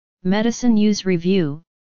Medicine Use Review,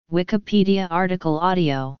 Wikipedia article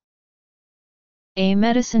audio. A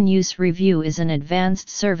medicine use review is an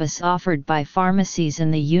advanced service offered by pharmacies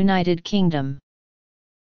in the United Kingdom.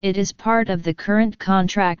 It is part of the current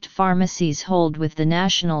contract pharmacies hold with the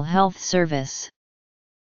National Health Service.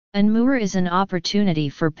 An MUR is an opportunity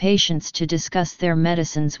for patients to discuss their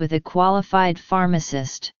medicines with a qualified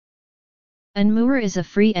pharmacist. An MUR is a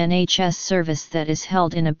free NHS service that is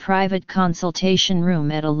held in a private consultation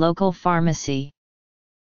room at a local pharmacy.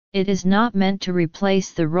 It is not meant to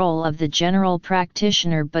replace the role of the general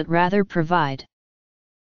practitioner but rather provide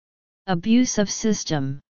abuse of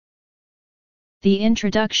system. The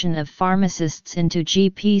introduction of pharmacists into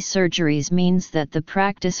GP surgeries means that the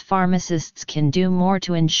practice pharmacists can do more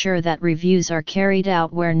to ensure that reviews are carried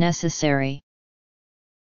out where necessary.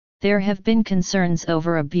 There have been concerns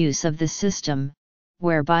over abuse of the system,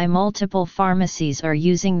 whereby multiple pharmacies are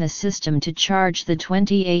using the system to charge the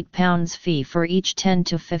 £28 fee for each 10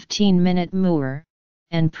 to 15-minute MUR,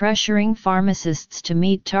 and pressuring pharmacists to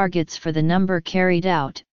meet targets for the number carried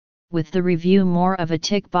out, with the review more of a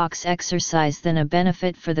tick-box exercise than a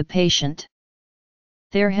benefit for the patient.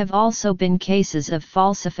 There have also been cases of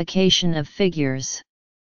falsification of figures.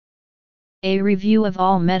 A review of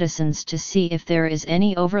all medicines to see if there is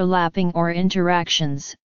any overlapping or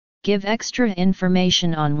interactions, give extra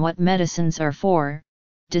information on what medicines are for,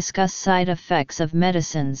 discuss side effects of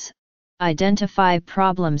medicines, identify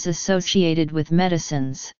problems associated with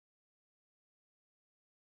medicines.